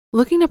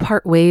Looking to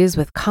part ways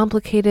with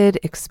complicated,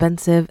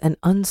 expensive, and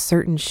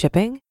uncertain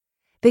shipping?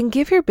 Then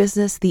give your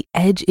business the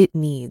edge it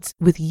needs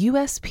with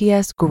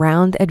USPS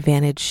Ground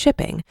Advantage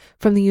shipping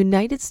from the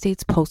United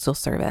States Postal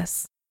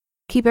Service.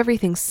 Keep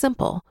everything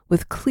simple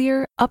with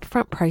clear,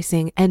 upfront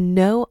pricing and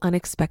no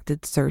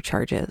unexpected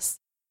surcharges.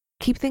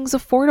 Keep things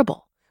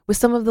affordable with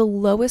some of the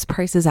lowest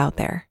prices out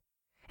there.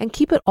 And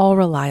keep it all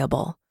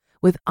reliable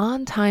with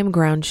on-time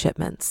ground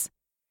shipments.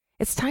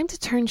 It's time to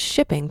turn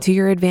shipping to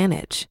your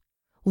advantage.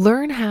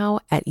 Learn how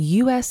at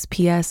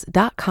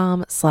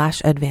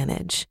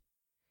USPS.com/advantage.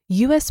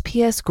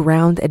 USPS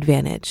Ground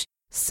Advantage.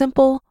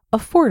 Simple,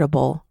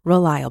 affordable,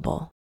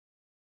 reliable.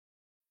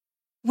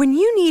 When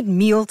you need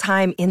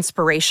mealtime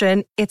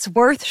inspiration, it's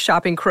worth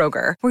shopping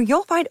Kroger, where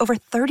you'll find over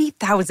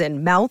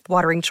 30,000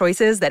 mouth-watering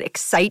choices that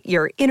excite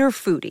your inner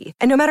foodie.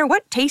 And no matter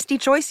what tasty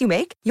choice you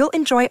make, you'll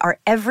enjoy our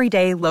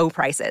everyday low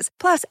prices,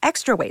 plus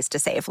extra ways to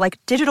save, like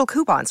digital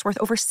coupons worth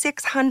over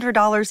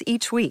 $600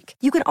 each week.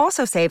 You can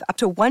also save up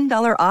to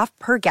 $1 off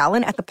per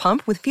gallon at the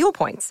pump with fuel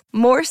points.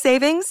 More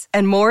savings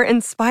and more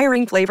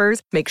inspiring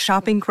flavors make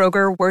shopping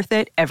Kroger worth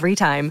it every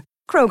time.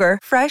 Kroger,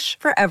 fresh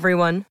for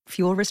everyone.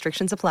 Fuel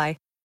restrictions apply.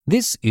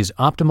 This is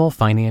Optimal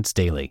Finance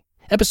Daily,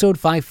 episode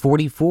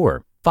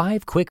 544,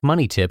 5 Quick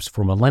Money Tips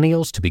for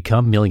Millennials to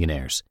Become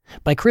Millionaires,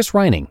 by Chris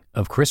Reining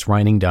of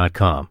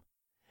chrisreining.com.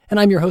 And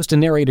I'm your host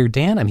and narrator,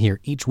 Dan. I'm here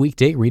each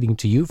weekday reading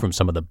to you from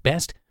some of the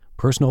best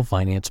personal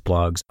finance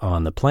blogs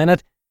on the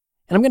planet.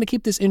 And I'm going to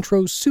keep this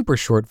intro super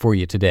short for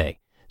you today.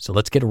 So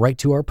let's get right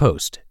to our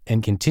post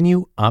and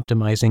continue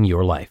optimizing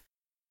your life.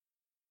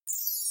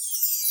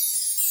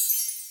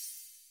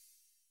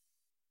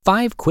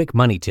 5 Quick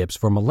Money Tips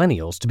for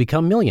Millennials to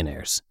Become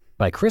Millionaires,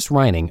 by Chris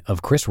Reining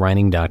of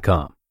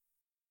chrisreining.com.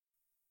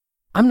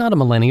 I'm not a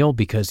millennial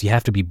because you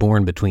have to be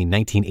born between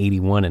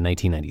 1981 and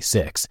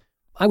 1996.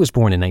 I was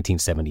born in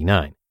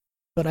 1979.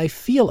 But I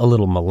feel a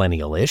little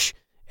millennial-ish,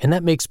 and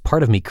that makes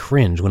part of me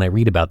cringe when I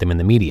read about them in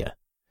the media.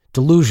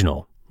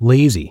 Delusional,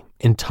 lazy,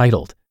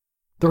 entitled.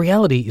 The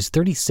reality is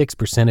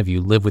 36% of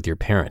you live with your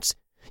parents.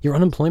 Your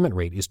unemployment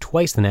rate is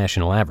twice the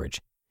national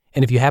average.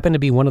 And if you happen to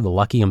be one of the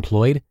lucky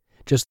employed,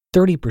 just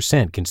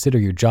 30% consider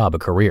your job a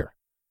career.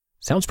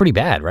 Sounds pretty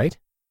bad, right?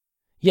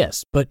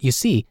 Yes, but you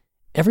see,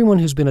 everyone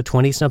who's been a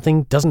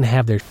 20-something doesn't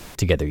have their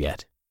together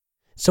yet.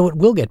 So it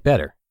will get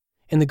better.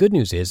 And the good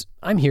news is,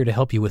 I'm here to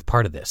help you with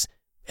part of this,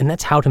 and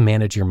that's how to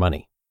manage your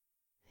money.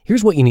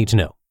 Here's what you need to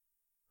know.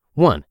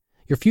 1.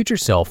 Your future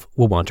self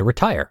will want to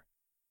retire.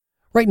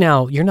 Right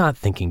now, you're not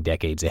thinking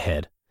decades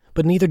ahead,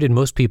 but neither did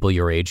most people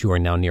your age who are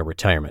now near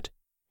retirement.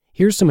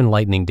 Here's some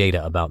enlightening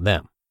data about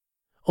them.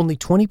 Only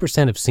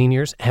 20% of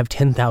seniors have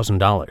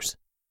 $10,000.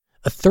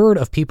 A third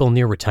of people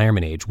near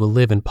retirement age will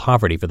live in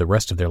poverty for the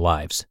rest of their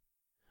lives.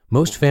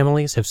 Most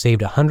families have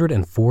saved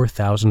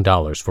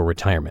 $104,000 for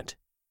retirement.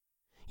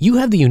 You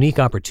have the unique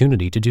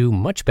opportunity to do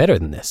much better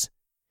than this.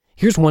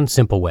 Here's one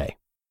simple way.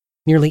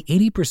 Nearly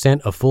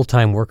 80% of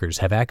full-time workers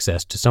have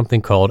access to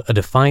something called a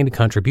defined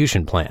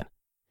contribution plan.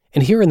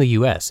 And here in the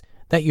U.S.,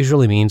 that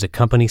usually means a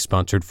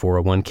company-sponsored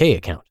 401k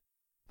account.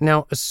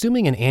 Now,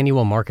 assuming an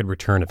annual market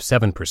return of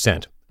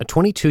 7%, a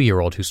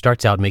 22-year-old who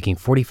starts out making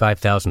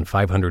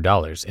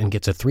 $45,500 and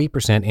gets a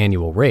 3%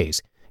 annual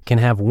raise can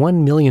have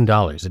 $1 million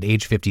at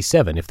age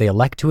 57 if they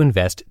elect to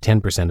invest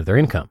 10% of their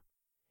income.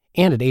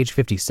 And at age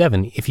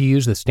 57, if you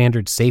use the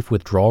standard safe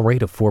withdrawal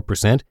rate of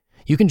 4%,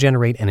 you can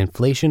generate an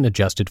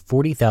inflation-adjusted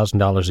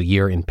 $40,000 a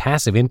year in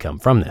passive income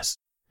from this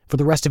for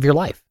the rest of your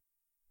life.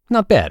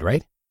 Not bad,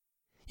 right?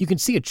 You can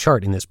see a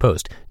chart in this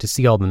post to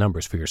see all the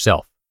numbers for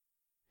yourself.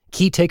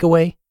 Key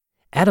takeaway: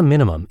 at a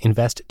minimum,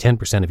 invest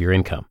 10% of your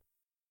income.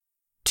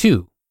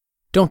 2.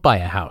 Don't buy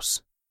a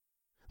house.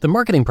 The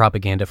marketing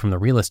propaganda from the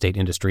real estate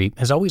industry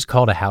has always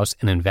called a house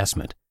an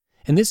investment,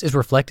 and this is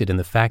reflected in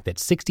the fact that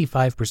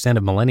 65%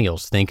 of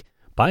millennials think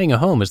buying a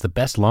home is the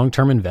best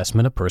long-term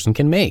investment a person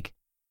can make.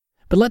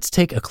 But let's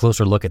take a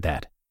closer look at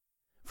that.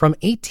 From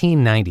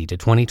 1890 to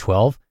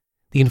 2012,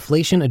 the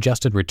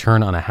inflation-adjusted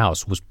return on a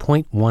house was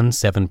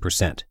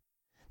 0.17%.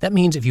 That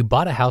means if you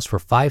bought a house for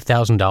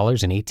 $5,000 in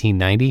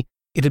 1890,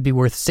 it'd be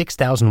worth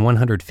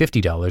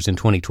 $6,150 in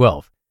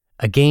 2012.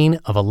 A gain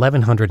of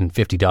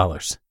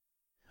 $1,150.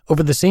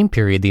 Over the same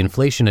period, the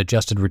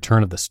inflation-adjusted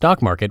return of the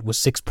stock market was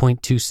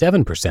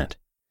 6.27%.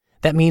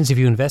 That means if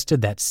you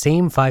invested that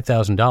same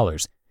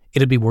 $5,000,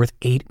 it'd be worth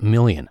 $8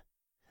 million.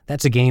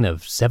 That's a gain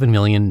of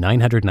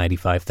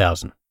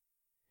 $7,995,000. Do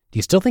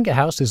you still think a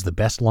house is the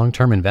best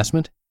long-term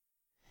investment?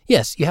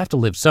 Yes, you have to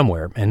live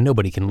somewhere, and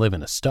nobody can live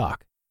in a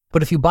stock.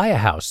 But if you buy a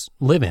house,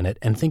 live in it,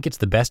 and think it's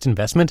the best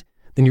investment,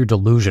 then you're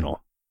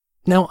delusional.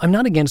 Now, I'm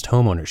not against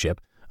home ownership.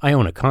 I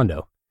own a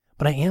condo.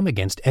 But I am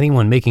against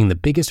anyone making the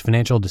biggest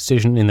financial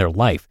decision in their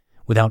life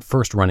without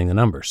first running the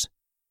numbers.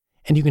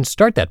 And you can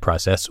start that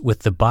process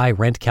with the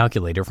buy-rent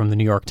calculator from the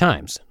New York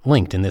Times,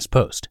 linked in this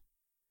post.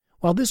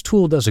 While this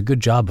tool does a good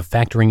job of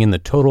factoring in the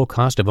total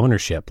cost of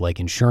ownership like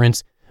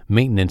insurance,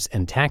 maintenance,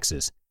 and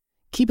taxes,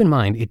 keep in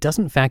mind it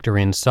doesn't factor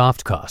in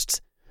soft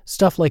costs,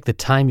 stuff like the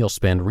time you'll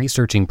spend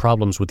researching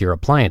problems with your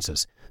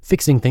appliances,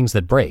 fixing things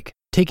that break,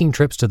 taking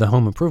trips to the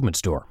home improvement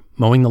store,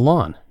 mowing the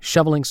lawn,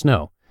 shoveling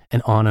snow,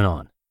 and on and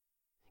on.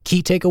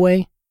 Key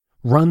takeaway: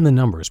 run the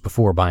numbers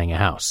before buying a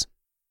house.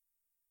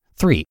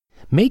 3.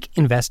 Make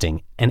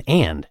investing an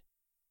and.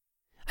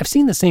 I've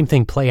seen the same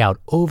thing play out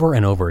over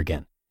and over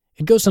again.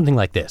 It goes something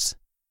like this.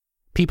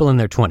 People in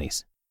their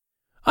 20s.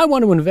 I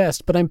want to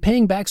invest, but I'm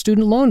paying back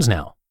student loans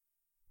now.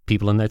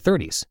 People in their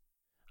 30s.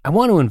 I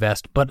want to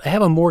invest, but I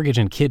have a mortgage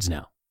and kids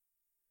now.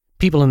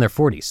 People in their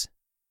 40s.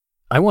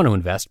 I want to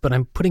invest, but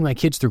I'm putting my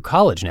kids through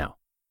college now.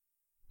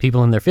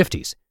 People in their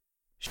 50s.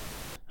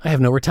 I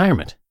have no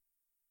retirement.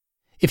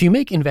 If you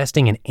make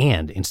investing an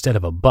and instead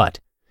of a but,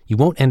 you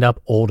won't end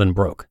up old and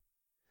broke.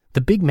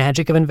 The big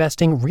magic of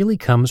investing really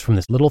comes from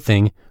this little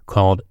thing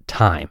called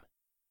time.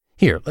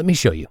 Here, let me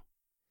show you.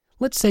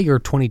 Let's say you're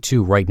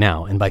 22 right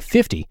now, and by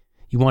 50,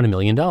 you want $1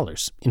 million,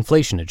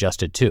 inflation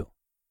adjusted too.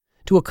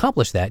 To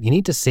accomplish that, you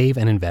need to save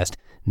and invest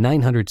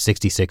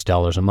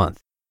 $966 a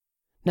month.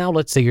 Now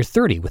let's say you're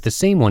 30 with the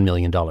same $1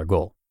 million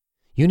goal.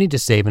 You need to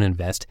save and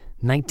invest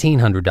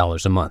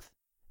 $1,900 a month.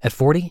 At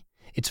 40,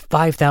 it's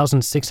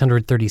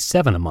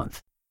 $5,637 a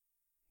month.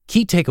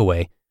 Key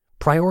takeaway: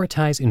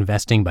 prioritize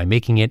investing by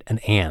making it an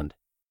and.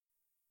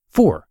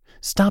 4.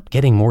 Stop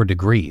getting more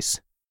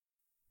degrees.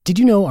 Did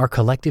you know our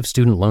collective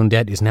student loan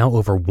debt is now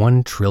over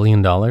 $1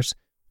 trillion?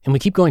 And we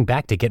keep going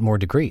back to get more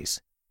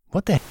degrees.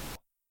 What the hell?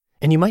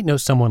 And you might know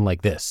someone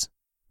like this.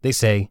 They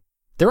say,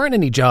 there aren't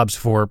any jobs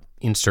for,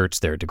 inserts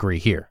their degree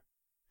here.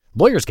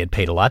 Lawyers get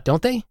paid a lot,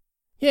 don't they?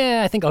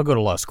 Yeah, I think I'll go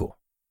to law school.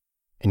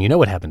 And you know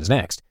what happens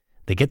next.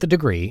 They get the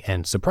degree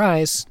and,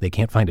 surprise, they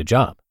can't find a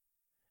job.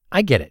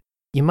 I get it.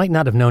 You might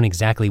not have known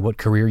exactly what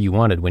career you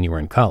wanted when you were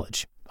in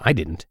college. I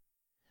didn't.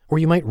 Or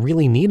you might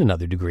really need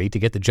another degree to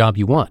get the job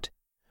you want.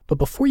 But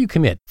before you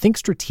commit, think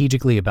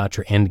strategically about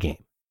your end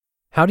game.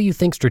 How do you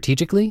think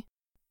strategically?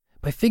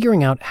 By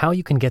figuring out how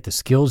you can get the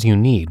skills you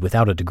need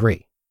without a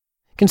degree.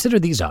 Consider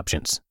these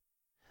options.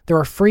 There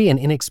are free and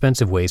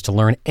inexpensive ways to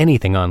learn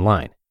anything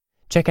online.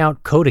 Check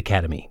out Code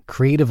Academy,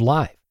 Creative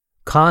Live,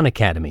 Khan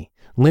Academy,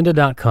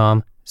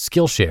 Lynda.com,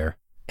 Skillshare,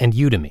 and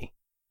Udemy.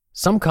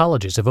 Some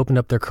colleges have opened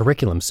up their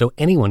curriculum so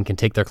anyone can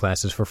take their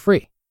classes for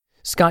free.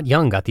 Scott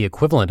Young got the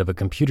equivalent of a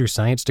computer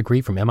science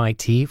degree from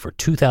MIT for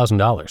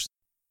 $2,000.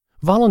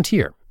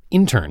 Volunteer,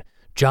 intern,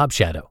 job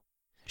shadow.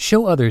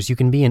 Show others you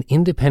can be an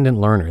independent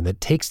learner that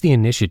takes the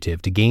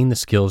initiative to gain the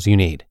skills you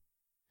need.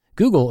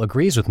 Google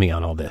agrees with me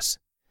on all this.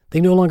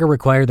 They no longer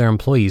require their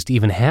employees to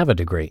even have a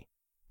degree.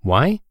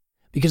 Why?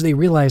 Because they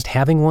realized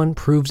having one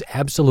proves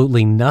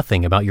absolutely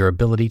nothing about your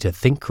ability to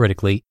think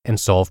critically and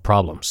solve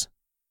problems.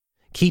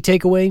 Key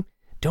takeaway: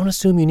 don't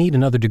assume you need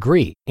another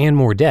degree and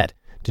more debt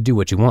to do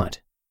what you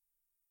want.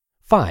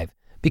 5.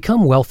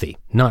 Become wealthy,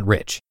 not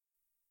rich.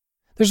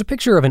 There's a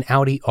picture of an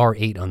Audi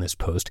R8 on this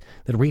post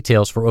that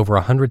retails for over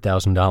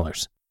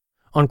 $100,000.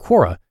 On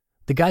Quora,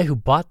 the guy who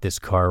bought this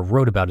car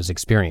wrote about his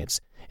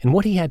experience, and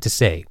what he had to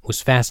say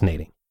was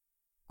fascinating.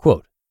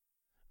 Quote,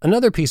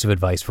 another piece of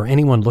advice for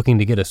anyone looking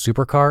to get a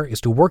supercar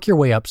is to work your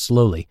way up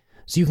slowly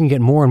so you can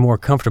get more and more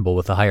comfortable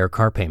with the higher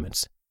car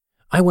payments.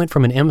 I went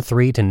from an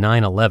M3 to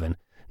 911,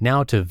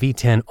 now to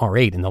V10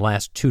 R8 in the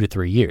last 2 to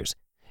 3 years,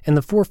 and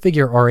the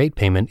 4-figure R8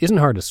 payment isn't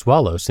hard to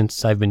swallow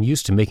since I've been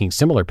used to making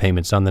similar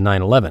payments on the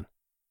 911.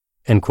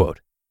 End quote.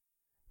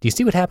 Do you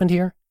see what happened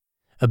here?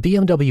 A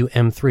BMW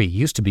M3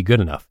 used to be good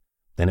enough,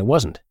 then it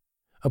wasn't.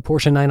 A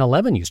Porsche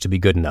 911 used to be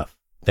good enough,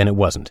 then it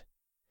wasn't.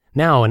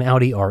 Now an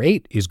Audi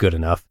R8 is good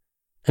enough,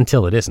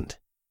 until it isn't.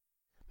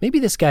 Maybe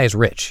this guy is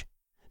rich.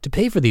 To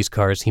pay for these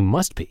cars, he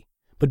must be.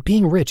 But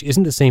being rich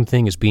isn't the same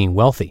thing as being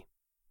wealthy.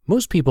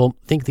 Most people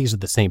think these are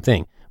the same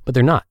thing, but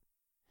they're not.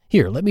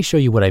 Here, let me show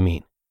you what I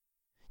mean.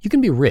 You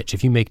can be rich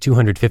if you make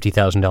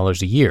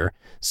 $250,000 a year,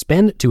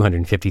 spend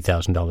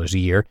 $250,000 a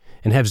year,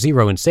 and have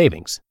zero in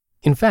savings.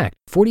 In fact,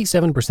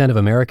 47% of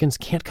Americans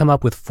can't come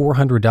up with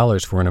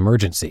 $400 for an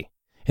emergency,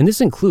 and this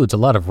includes a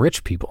lot of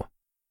rich people.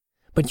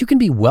 But you can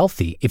be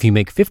wealthy if you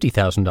make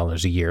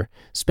 $50,000 a year,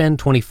 spend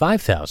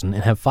 $25,000,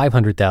 and have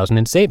 $500,000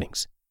 in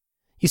savings.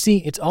 You see,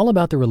 it's all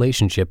about the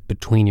relationship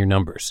between your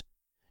numbers.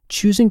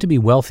 Choosing to be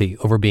wealthy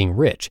over being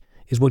rich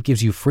is what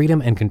gives you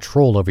freedom and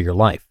control over your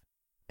life.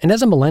 And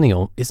as a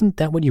millennial, isn't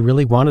that what you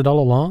really wanted all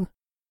along?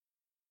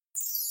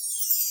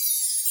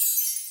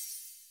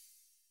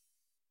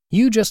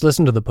 You just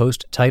listened to the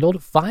post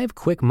titled 5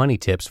 Quick Money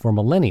Tips for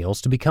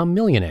Millennials to Become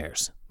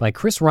Millionaires by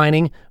Chris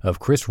Reining of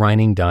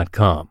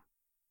chrisreining.com.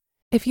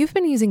 If you've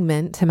been using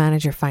Mint to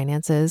manage your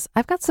finances,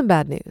 I've got some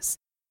bad news.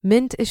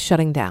 Mint is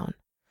shutting down.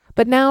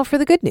 But now for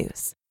the good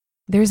news.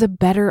 There's a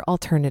better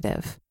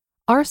alternative.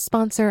 Our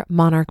sponsor,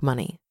 Monarch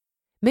Money.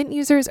 Mint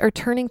users are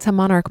turning to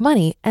Monarch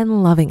Money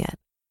and loving it.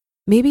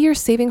 Maybe you're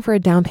saving for a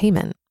down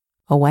payment,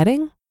 a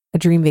wedding, a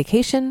dream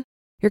vacation,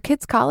 your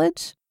kid's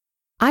college.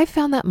 I've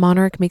found that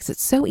Monarch makes it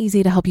so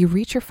easy to help you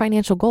reach your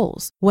financial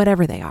goals,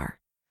 whatever they are.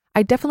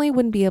 I definitely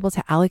wouldn't be able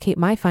to allocate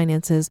my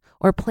finances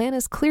or plan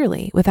as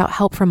clearly without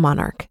help from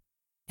Monarch.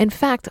 In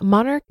fact,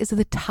 Monarch is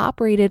the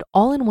top-rated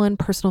all-in-one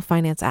personal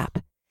finance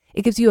app.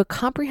 It gives you a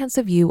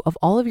comprehensive view of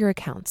all of your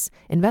accounts,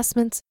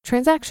 investments,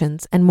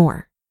 transactions, and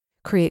more.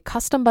 create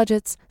custom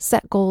budgets,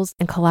 set goals,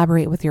 and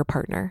collaborate with your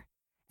partner.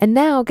 And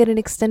now get an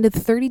extended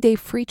 30-day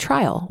free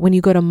trial when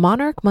you go to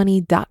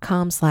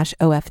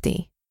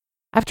monarchmoney.com/OFD.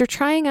 After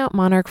trying out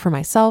Monarch for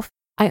myself,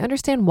 I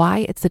understand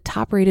why it's the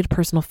top-rated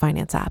personal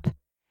finance app.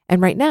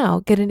 And right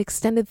now, get an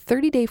extended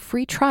 30-day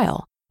free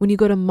trial when you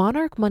go to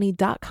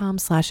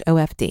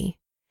monarchmoney.com/OFD.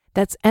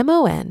 That's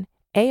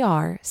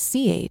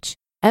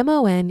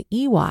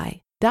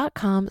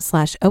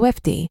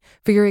monarchmoney.com/OFD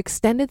for your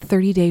extended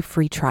 30-day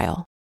free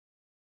trial.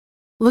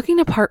 Looking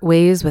to part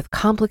ways with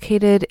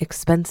complicated,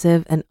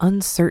 expensive, and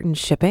uncertain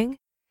shipping?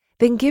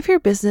 Then give your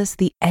business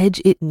the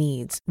edge it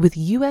needs with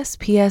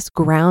USPS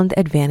Ground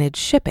Advantage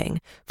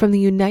shipping from the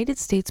United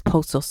States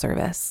Postal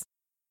Service.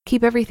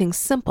 Keep everything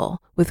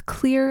simple with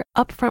clear,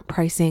 upfront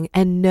pricing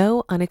and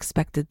no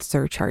unexpected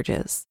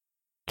surcharges.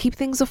 Keep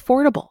things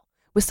affordable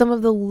with some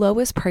of the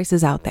lowest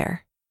prices out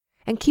there.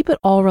 And keep it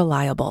all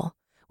reliable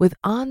with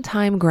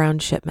on-time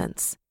ground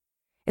shipments.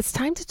 It's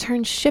time to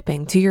turn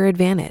shipping to your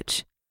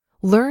advantage.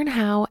 Learn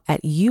how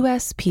at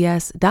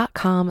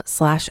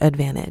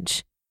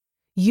USPS.com/advantage.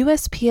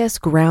 USPS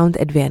Ground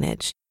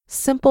Advantage.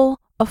 Simple,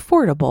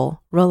 affordable,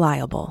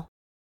 reliable.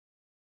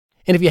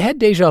 And if you had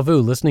deja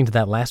vu listening to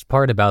that last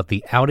part about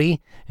the Audi,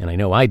 and I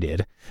know I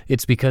did,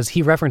 it's because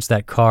he referenced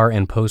that car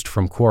and post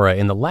from Quora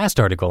in the last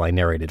article I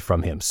narrated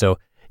from him. So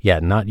yeah,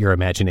 not your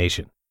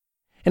imagination.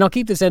 And I'll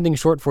keep this ending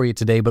short for you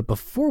today, but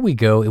before we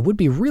go, it would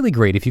be really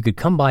great if you could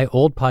come by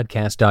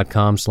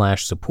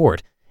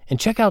oldpodcast.com/support and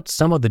check out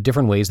some of the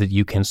different ways that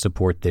you can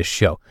support this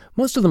show.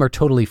 Most of them are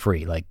totally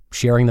free, like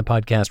sharing the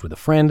podcast with a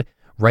friend,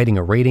 writing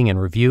a rating and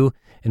review,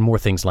 and more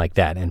things like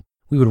that, and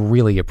we would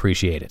really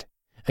appreciate it.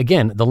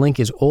 Again, the link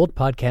is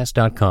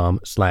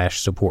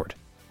oldpodcast.com/support.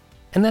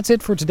 And that's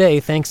it for today.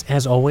 Thanks,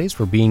 as always,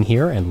 for being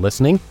here and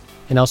listening,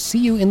 and I'll see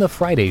you in the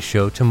Friday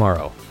show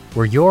tomorrow,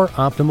 where your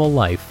optimal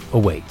life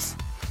awaits.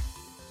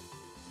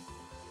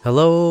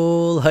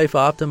 Hello, Life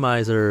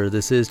Optimizer.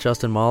 This is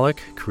Justin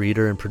Malik,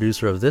 creator and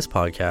producer of this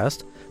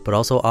podcast, but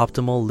also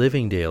Optimal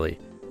Living Daily,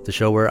 the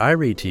show where I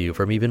read to you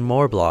from even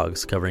more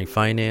blogs covering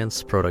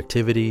finance,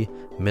 productivity,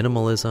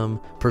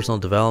 minimalism, personal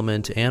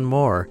development, and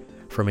more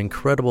from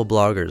incredible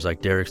bloggers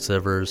like Derek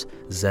Sivers,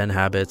 Zen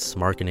Habits,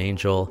 Mark and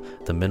Angel,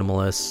 The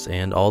Minimalists,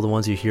 and all the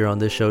ones you hear on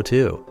this show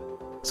too.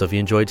 So if you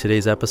enjoyed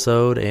today's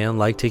episode and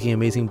like taking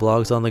amazing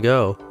blogs on the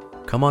go,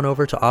 come on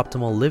over to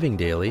Optimal Living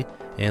Daily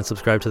and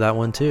subscribe to that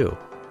one too.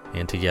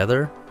 And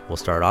together, we'll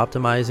start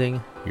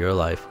optimizing your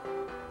life.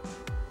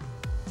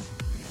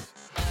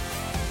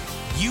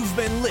 You've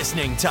been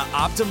listening to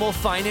Optimal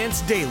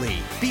Finance Daily.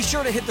 Be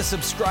sure to hit the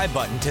subscribe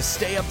button to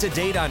stay up to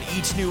date on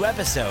each new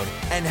episode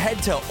and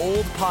head to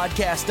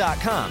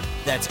oldpodcast.com.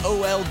 That's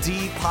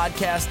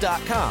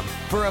OLDpodcast.com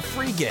for a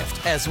free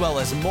gift as well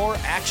as more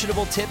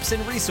actionable tips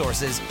and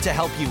resources to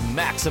help you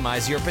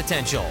maximize your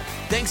potential.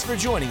 Thanks for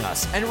joining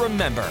us, and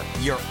remember,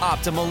 your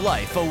optimal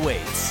life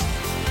awaits.